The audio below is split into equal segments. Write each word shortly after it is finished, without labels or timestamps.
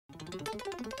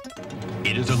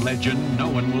It is a legend no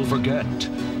one will forget.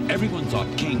 Everyone thought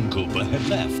King Koopa had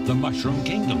left the Mushroom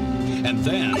Kingdom. And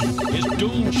then his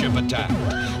doom ship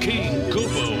attacked. King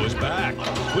Koopa was back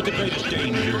with the greatest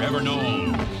danger ever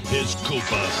known, his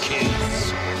Koopa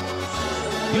kids.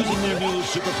 Using their new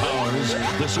superpowers,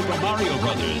 the Super Mario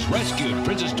Brothers rescued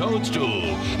Princess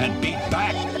Toadstool and beat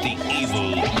back the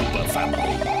evil Koopa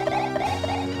family.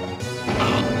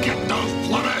 I'll get those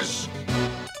plumbers!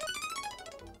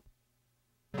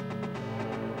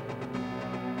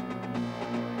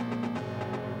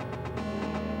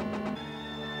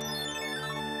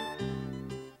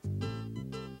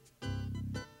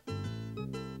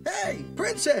 Hey,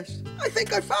 Princess! I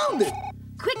think I found it!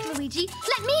 Quick, Luigi,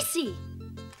 let me see.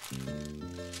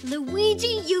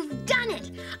 Luigi, you've done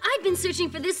it! I've been searching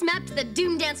for this map to the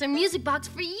Doom Dancer music box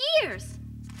for years.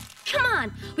 Come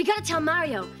on, we gotta tell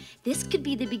Mario. This could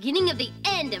be the beginning of the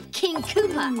end of King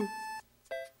Koopa.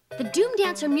 The Doom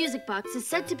Dancer music box is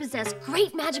said to possess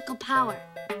great magical power.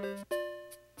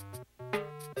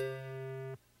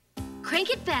 Crank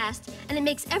it fast, and it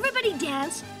makes everybody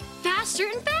dance faster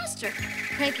and faster.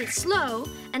 Crank it slow,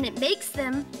 and it makes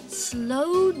them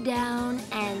slow down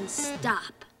and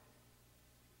stop.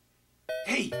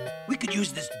 Hey, we could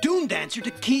use this Doom Dancer to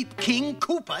keep King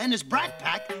Koopa and his Brat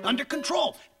Pack under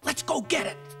control. Let's go get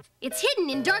it. It's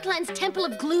hidden in Darkland's Temple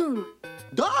of Gloom.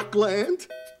 Darkland?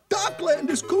 Darkland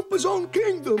is Koopa's own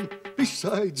kingdom.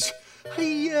 Besides, I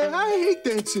hate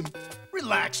dancing.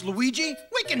 Relax, Luigi.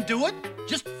 We can do it.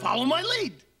 Just follow my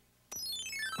lead.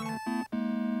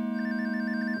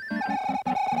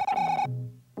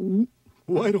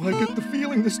 Why do I get the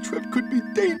feeling this trip could be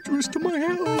dangerous to my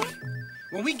health?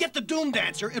 When we get the Doom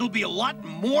Dancer, it'll be a lot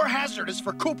more hazardous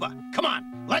for Koopa. Come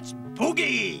on, let's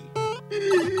boogie!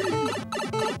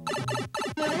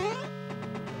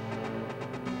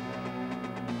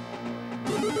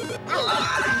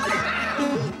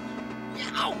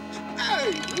 Ouch!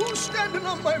 Hey, who's standing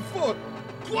on my foot?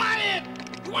 Quiet!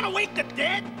 You want to wake the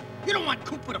dead? You don't want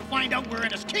Koopa to find out we're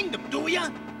in his kingdom, do ya?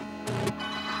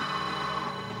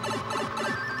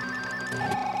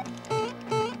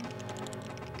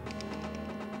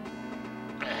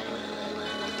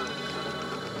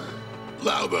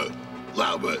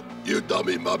 Louder, you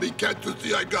dummy mummy, can't you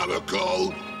see I got a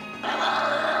cold?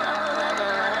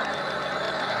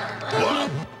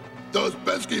 What? Those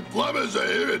pesky plumbers are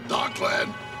here in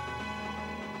Darkland.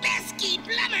 Pesky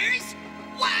plumbers?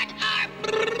 What are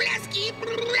pesky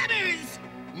plumbers?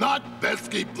 Not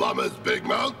pesky plumbers, Big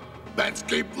Mouth.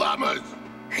 Pesky plumbers.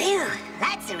 Phew,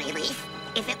 that's a relief.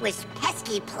 If it was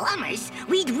pesky plumbers,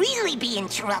 we'd really be in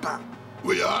trouble.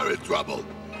 We are in trouble.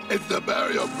 It's the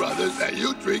Mario Brothers, and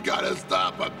you three gotta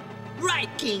stop them. Right,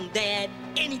 King Dad.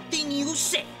 Anything you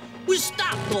say. We'll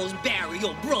stop those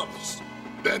Mario Brothers.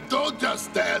 Then don't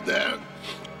just stand there.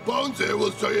 Bones here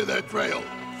will show you their trail.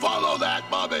 Follow that,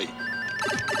 Bobby.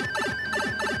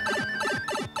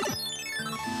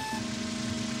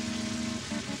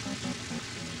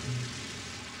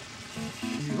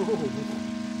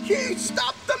 He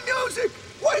stopped the music!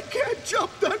 Why can't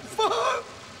jump that far?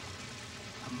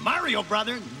 A Mario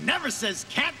brother never says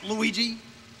can't, Luigi.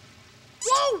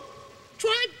 Whoa!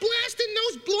 Try blasting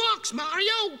those blocks,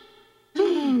 Mario!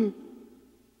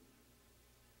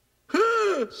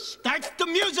 Start the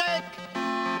music!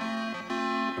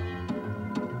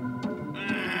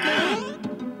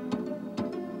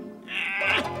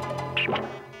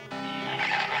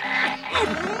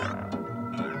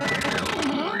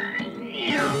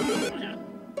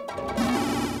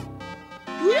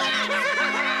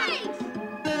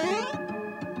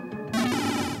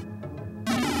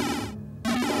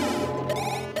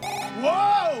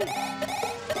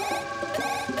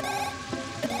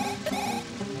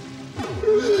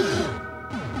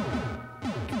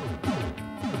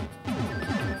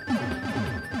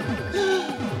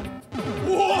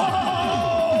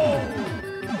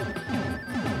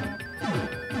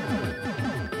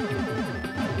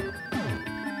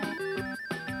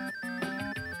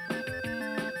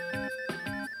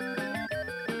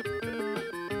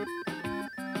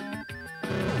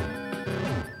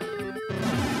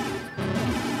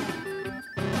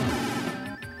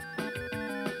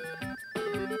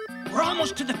 We're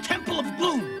almost to the Temple of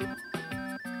Gloom.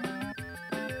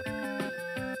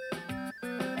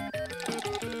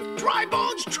 Dry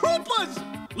Bones Troopers!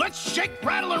 Let's shake,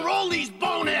 rattle, and roll these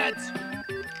boneheads!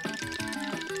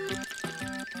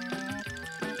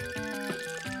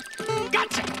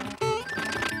 Gotcha!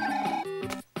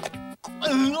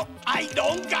 I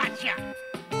don't gotcha!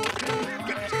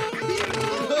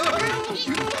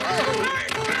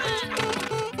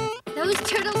 Those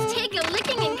turtles take a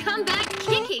licking and come back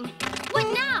kicking. What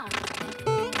now?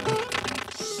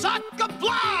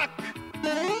 block!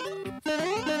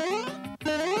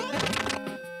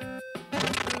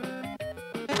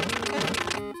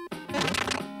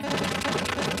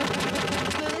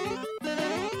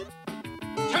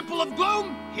 Temple of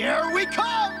Gloom, here we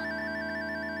come!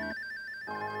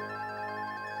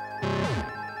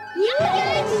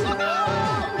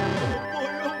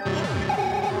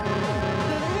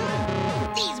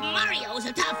 These Marios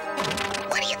are tough.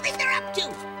 What do you think they're up to?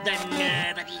 The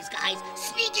nerve of these guys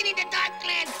sneaking into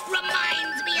Darkland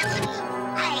reminds me of...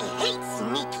 I hate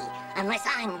sneaky. Unless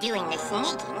I'm doing the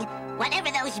sneaking.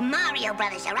 Whatever those Mario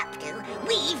brothers are up to,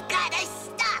 we've got to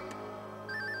stop.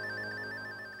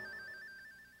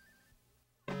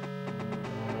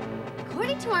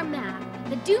 According to our map,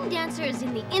 the Doom Dancer is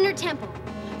in the inner temple,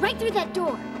 right through that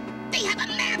door. They have a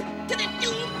map to the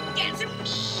Doom Dancer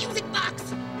music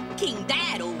box. King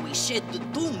Dad always said the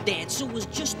Doom Dancer was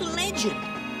just a legend.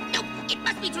 Nope, it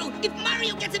must be true. If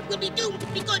Mario gets it, we'll be doomed to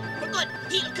be good for good.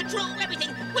 He'll control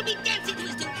everything. We'll be dancing to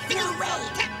his tune. No way.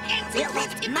 We'll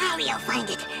let Mario find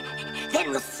it.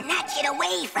 Then we'll snatch it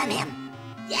away from him.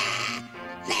 Yeah,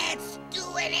 let's do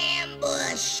an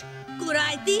ambush. Good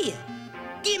idea.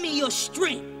 Give me your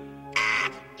string.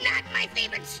 Not my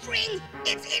favorite string.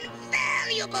 It's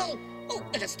invaluable. Oh,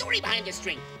 there's a story behind this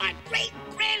string. Our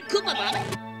great-grand Koopa Mama.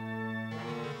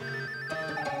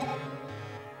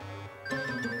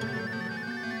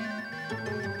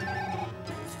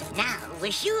 Now,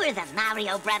 we're sure the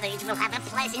Mario brothers will have a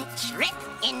pleasant trip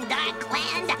in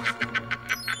Darkland.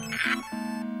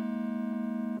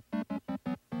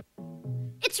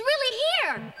 It's really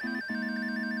here!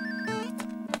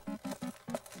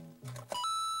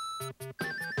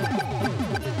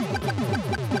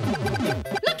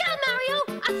 Look out, Mario!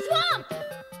 A swamp!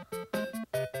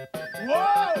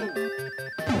 Whoa!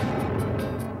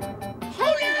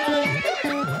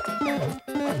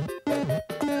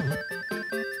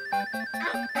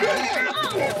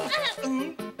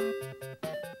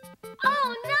 Oh,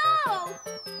 no!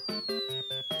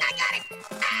 I got it!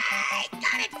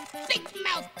 Big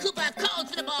Mouth Koopa calls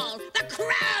for the ball. The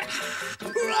crowd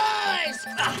roars!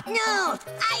 No,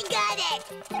 I got it!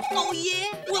 Oh,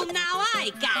 yeah? Well, now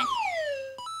I got it.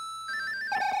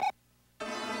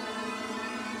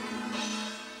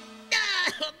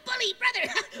 Bully brother!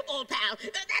 Old pal,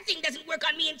 that thing doesn't work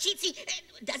on me and Cheatsy,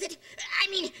 does it? I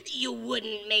mean, you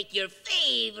wouldn't make your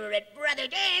favorite brother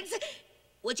dance,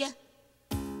 would you?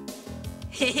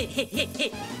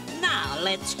 Now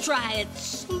let's try it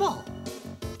small.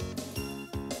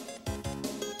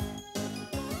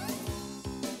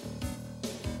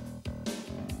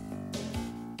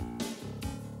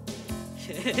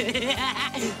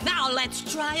 Now let's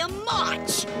try a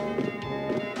march.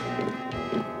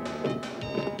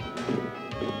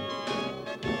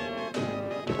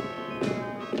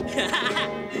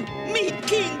 Meet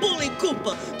King Bully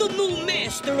Koopa, the new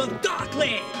master of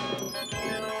Darkland.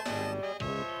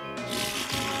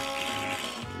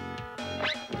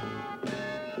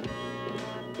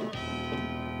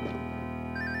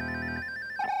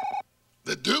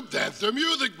 The Doom Dancer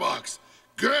music box.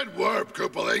 Good work,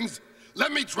 Koopalings.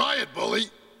 Let me try it, Bully.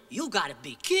 You gotta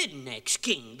be kidding,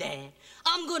 ex-King Dad.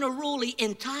 I'm gonna rule the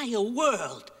entire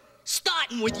world,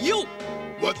 starting with you.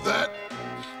 What's that?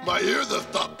 My ears are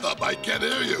stopped up. I can't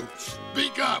hear you.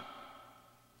 Speak up.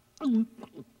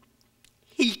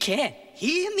 He can't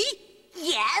hear me?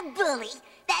 Yeah, Bully.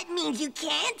 That means you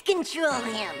can't control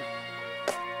him.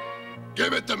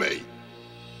 Give it to me.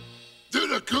 Do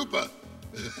the Koopa.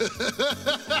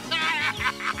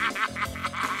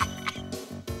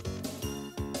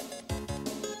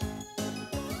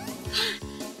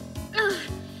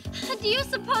 Do you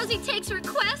suppose he takes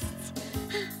requests?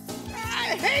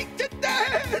 I hate to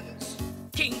dance!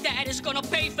 King Dad is gonna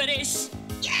pay for this.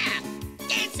 Yeah,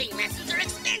 dancing lessons are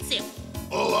expensive.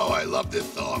 Oh, how I love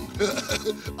this song.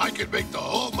 I could make the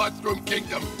whole Mushroom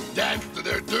Kingdom dance to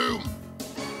their doom.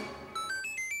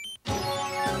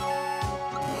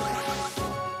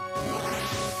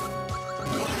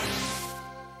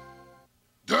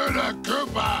 Do the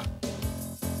Koopa!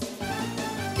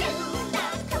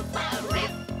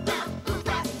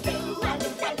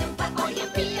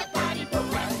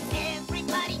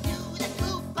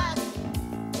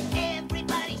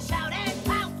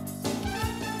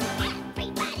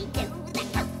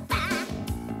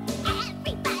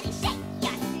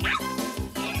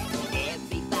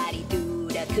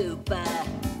 Koopa.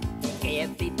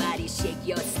 Everybody shake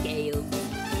your scales.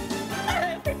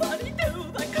 Everybody do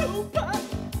the Koopa.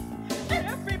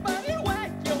 Everybody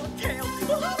wag your tail.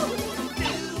 Do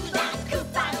the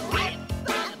Koopa, rip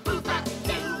the Koopa.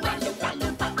 Do a Loompa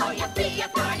Loompa or you be a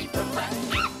party pooper.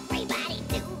 Everybody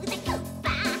do the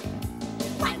Koopa.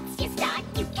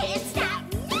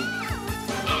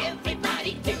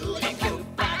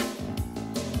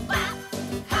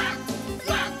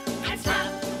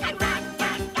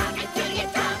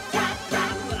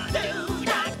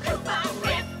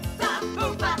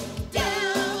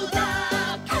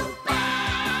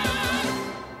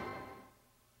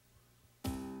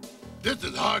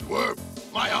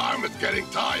 getting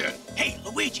tired. Hey,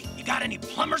 Luigi, you got any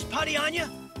plumber's putty on you?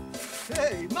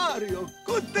 Hey, Mario,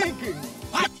 good thinking.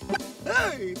 What?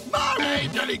 Hey, Mario! Hey,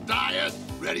 getting tired?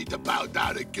 Ready to bow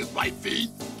down and kiss my feet?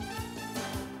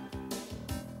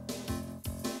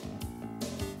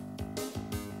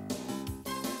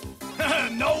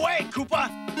 No way, Koopa!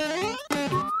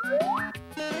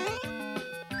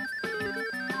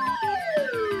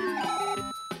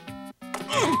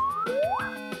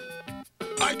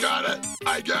 I got it!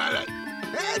 I got it!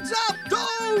 Heads up,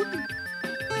 Toad!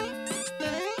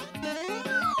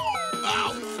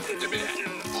 Ow! Give me that!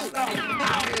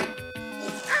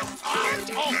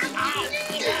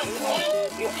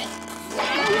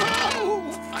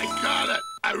 I got it!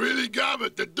 I really got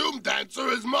it! The Doom Dancer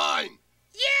is mine!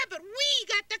 Yeah, but we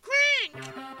got the crank.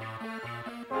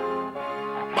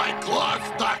 My claw's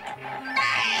stuck!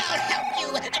 I'll help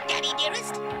you, Daddy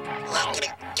dearest. Oh, get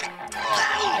it.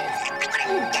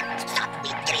 Stop me,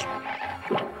 get it.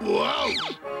 Whoa!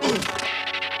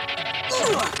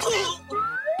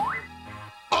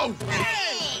 Oh!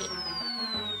 Hey!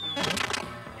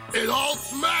 It all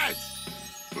smashed!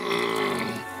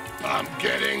 I'm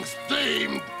getting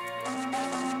steamed!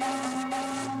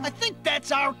 I think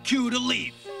that's our cue to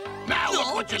leave. Now look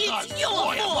No, what you it's done! your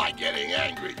Boy, am fault. I getting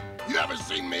angry! You ever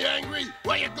seen me angry?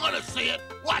 Well, you're gonna see it!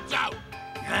 Watch out!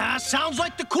 Sounds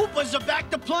like the Koopas are back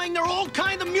to playing their old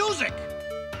kind of music.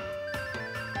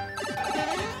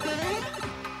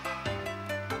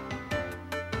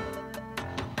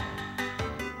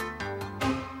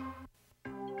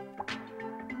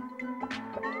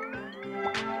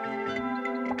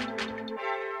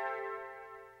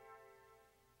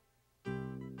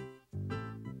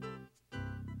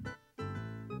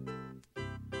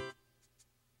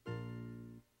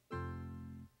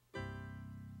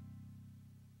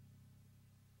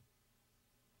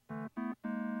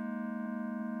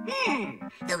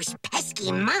 Those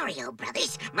pesky Mario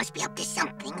brothers must be up to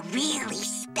something really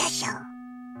special.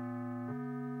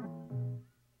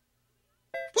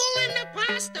 Pull in the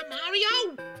pasta,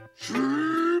 Mario.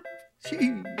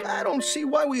 Gee, I don't see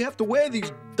why we have to wear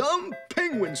these dumb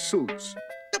penguin suits.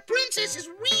 The princess is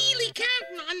really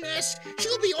counting on this.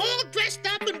 She'll be all dressed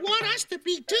up and want us to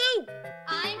be too.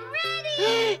 I'm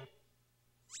ready!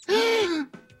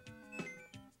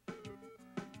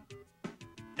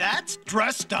 That's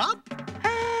dressed up?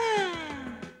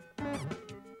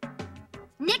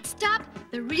 Next stop,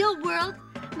 the real world,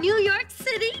 New York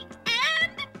City,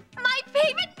 and my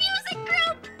favorite music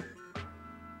group!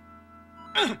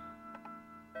 Hey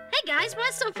guys,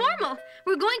 why so formal?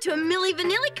 We're going to a Milli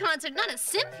Vanilli concert, not a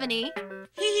symphony.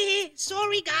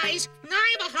 Sorry, guys.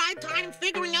 I have a hard time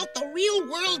figuring out the real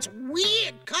world's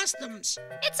weird customs.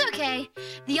 It's okay.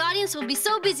 The audience will be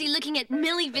so busy looking at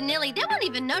Milli Vanilli, they won't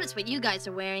even notice what you guys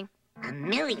are wearing. A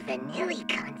Milli Vanilli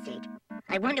concert.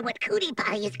 I wonder what Cootie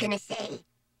Pie is gonna say.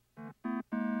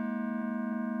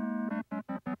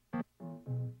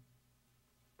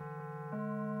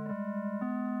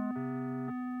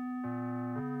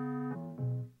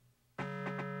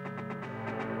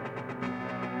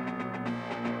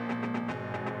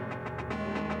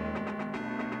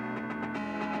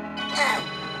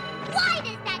 Why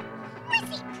does that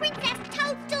prissy Princess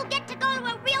Toadstool get to go to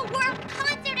a real-world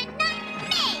concert and not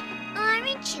me?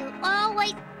 Aren't you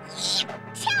always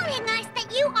telling us that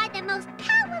you are the most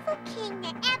powerful king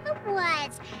that ever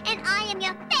was, and I am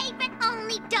your favorite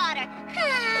only daughter,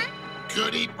 huh?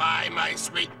 Goodie pie, my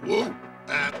sweet woo.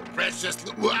 Precious.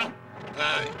 Whoa.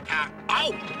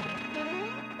 Oh!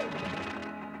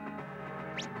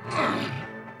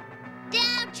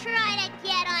 Don't try to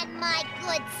get on my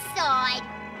good side.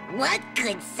 What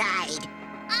good side?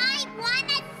 I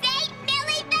wanna say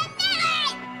Milli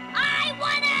Vanilli! I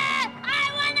wanna!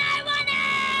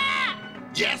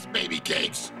 Yes, baby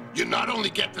cakes. You not only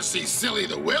get to see Silly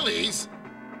the Willies,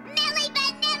 Milli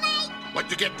Vanilli!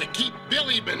 but you get to keep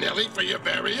Billy Vanilli for your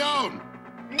very own.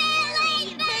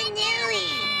 Milli Vanilli!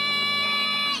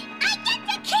 I get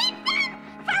to keep them?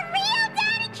 For real,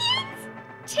 Daddy Kids?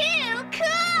 Too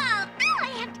cool! Oh, I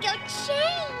have to go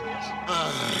change.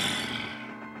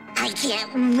 I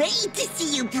can't wait to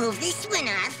see you pull this one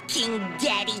off, King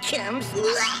Daddy Comes.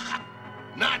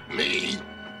 Not me.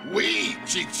 We,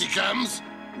 Cheatsy Comes.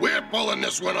 We're pulling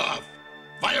this one off.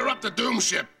 Fire up the Doom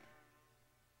Ship.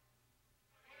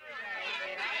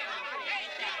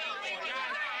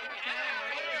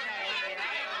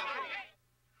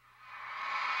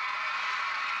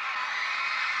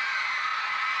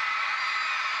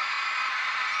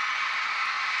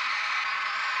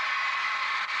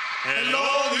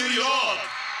 Hello, New York!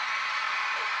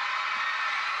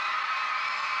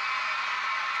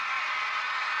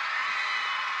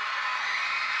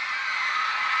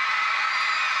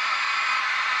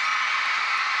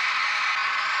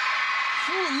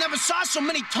 Oh, never saw so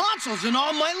many tonsils in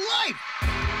all my life.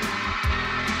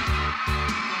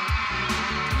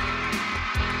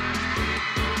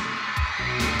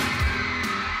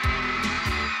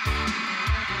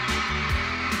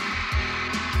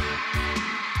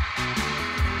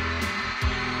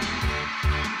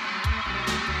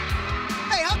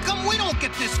 Hey, how come we don't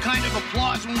get this kind of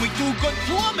applause when we do good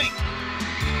plumbing?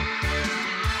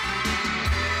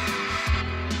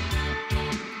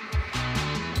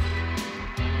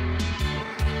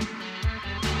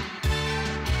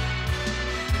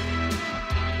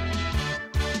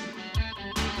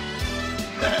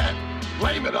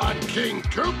 Blame it on King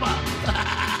Koopa.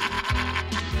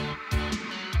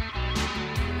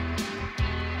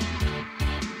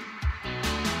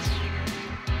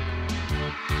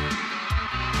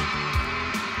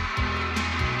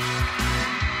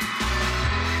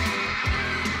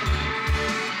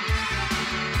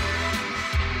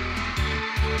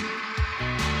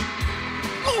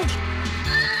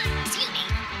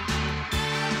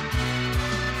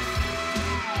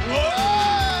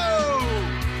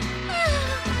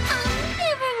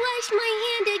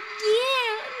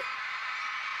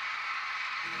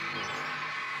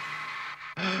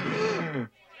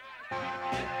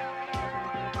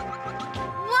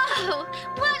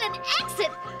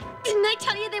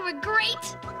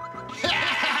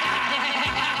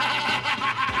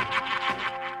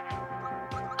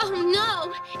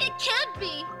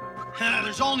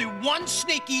 There's only one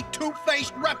sneaky,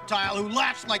 two-faced reptile who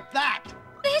laughs like that.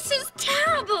 This is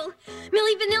terrible!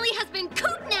 Milli Vanilli has been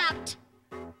cootnapped!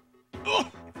 Oh,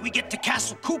 if we get to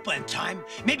Castle Koopa in time,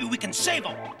 maybe we can save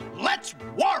him. Let's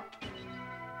warp!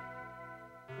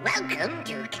 Welcome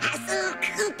to Castle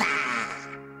Koopa.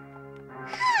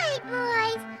 Hi,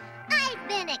 boys. I've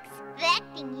been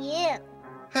expecting you.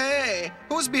 Hey,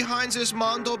 who's behind this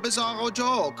Mondo Bizarro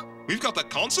joke? We've got a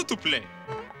concert to play.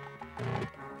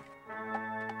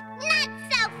 Not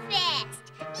so fast.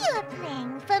 You're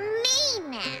playing for me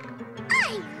now.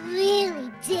 I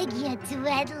really dig your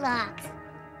dreadlocks.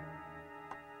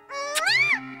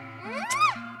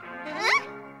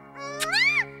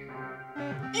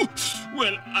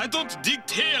 Well, I don't dig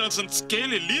tails and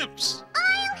scaly lips.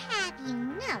 I'll have you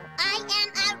know I am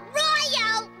a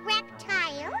royal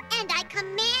reptile, and I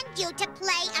command you to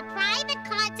play a private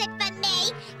concert for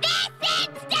me this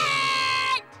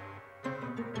instant!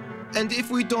 And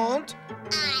if we don't?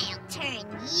 I'll turn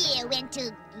you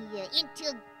into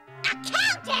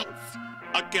accountants!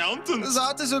 Accountants?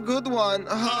 That is a good one.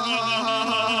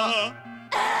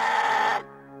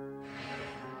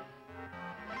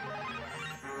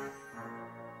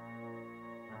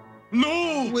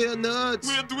 No! We're nerds.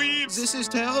 We're dweebs. This is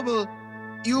terrible.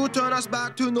 You turn us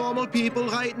back to normal people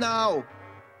right now.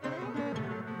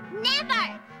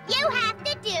 Never! You have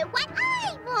to do what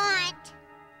I want!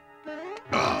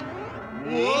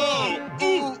 Whoa!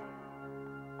 Ooh.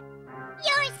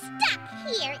 You're stuck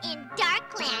here in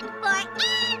Darkland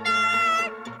forever!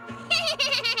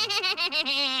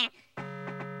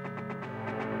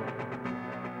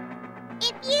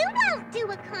 If you don't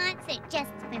do a concert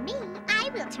just for me, I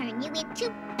will turn you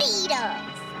into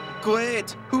Beatles.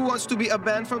 Great. Who wants to be a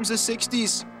band from the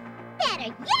 60s?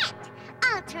 Better yet,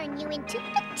 I'll turn you into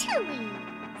the Tuies.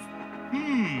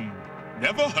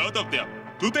 Never heard of them.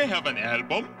 Do they have an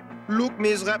album? Look,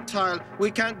 Miss Reptile, we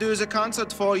can't do the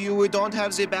concert for you. We don't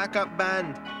have the backup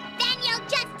band. Then you'll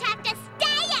just have to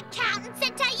stay accountants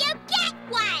until you get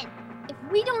one. If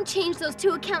we don't change those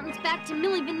two accountants back to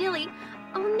Milli Vanilli,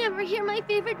 I'll never hear my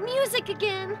favorite music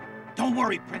again. Don't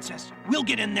worry, Princess. We'll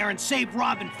get in there and save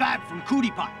Rob and Fab from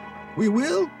Cootie Pie. We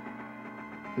will?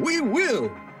 We will.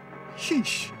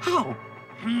 Sheesh. How?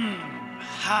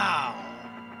 How?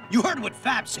 You heard what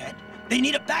Fab said. They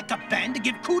need a backup band to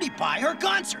give Cootie Pie her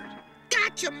concert.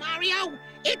 Gotcha, Mario.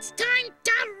 It's time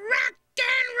to rock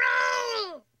and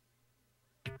roll!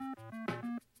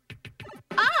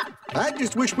 I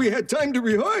just wish we had time to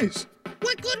rehearse.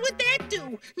 What good would that do?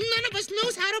 None of us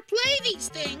knows how to play these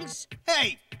things.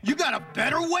 Hey, you got a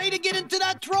better way to get into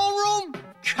that throne room?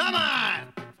 Come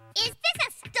on! Is this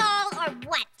a stall or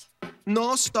what?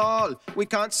 No stall. We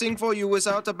can't sing for you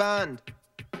without a band.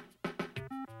 King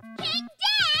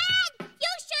Dad!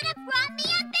 You should have brought me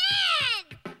a band!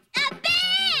 A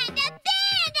band! A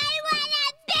band! I want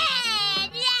a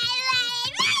band!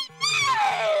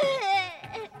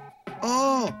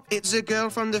 Oh, it's the girl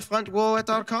from the front row at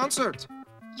our concert.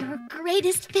 Your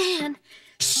greatest fan.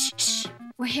 Shh, shh.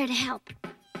 We're here to help.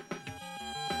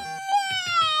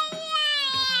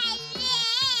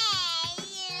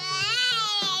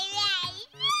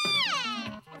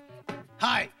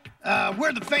 Hi,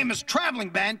 we're the famous traveling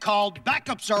band called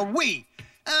Backups Are We.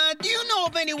 Do you know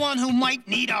of anyone who might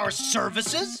need our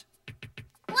services?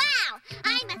 Wow,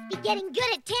 I must be getting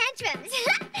good at tantrums.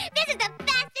 This is the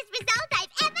fastest result I've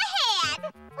ever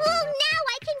had. Oh, now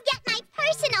I can get my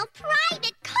personal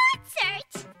private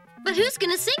concert. But who's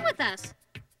gonna sing with us?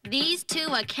 These two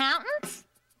accountants?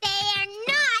 They're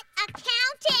not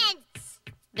accountants.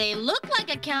 They look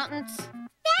like accountants.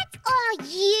 That's all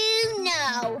you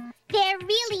know. They're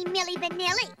really Milli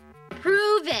Vanilli.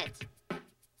 Prove it.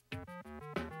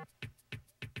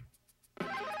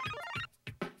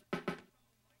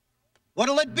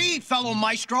 What'll it be, fellow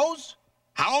maestros?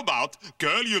 How about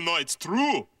Girl, You Know It's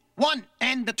True? 1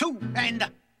 and the 2 and the...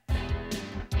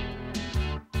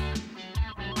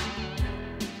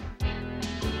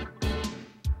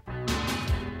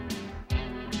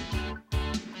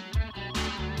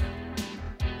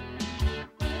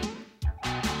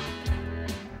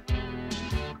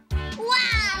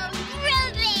 Wow,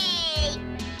 groovy!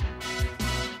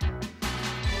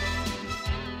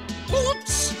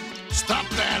 Oops! Stop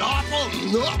that awful...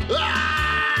 Cool!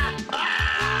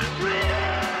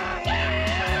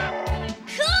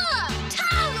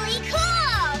 Totally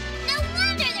cool! No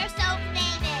wonder they're so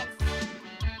famous!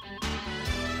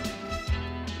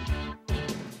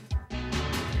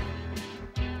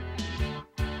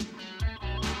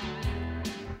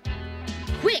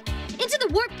 Quick, into the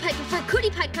warp pipe before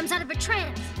Cootie Pipe comes out of her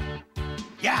trance.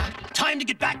 Yeah, time to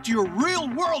get back to your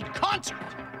real-world concert.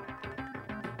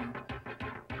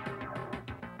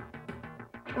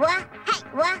 What? Hey,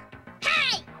 what?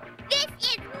 Hey! This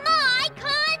is my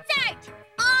concert!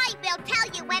 I will tell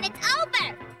you when it's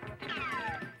over!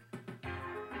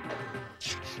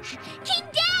 King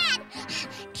Dad!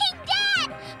 King Dad!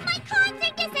 My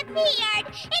concert disappeared!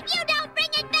 If you don't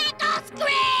bring it back, I'll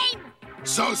scream!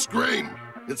 So scream.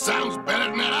 It sounds better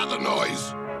than that other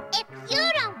noise. If you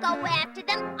don't go after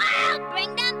them, I'll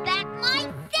bring them back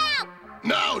myself!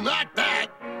 No, not that.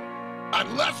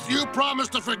 Unless you promise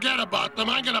to forget about them,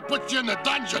 I'm gonna put you in the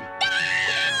dungeon.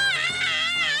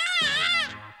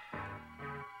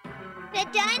 The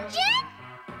dungeon?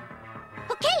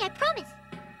 Okay, I promise.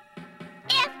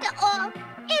 After all,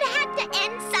 it had to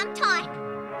end sometime.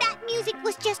 That music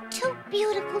was just too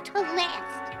beautiful to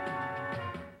last.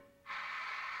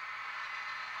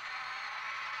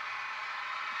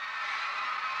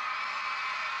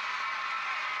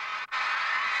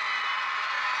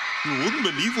 You wouldn't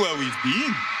believe where we've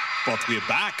been. But we're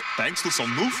back, thanks to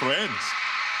some new friends.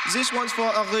 This one's for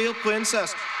a real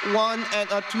princess. 1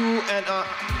 and a 2 and a...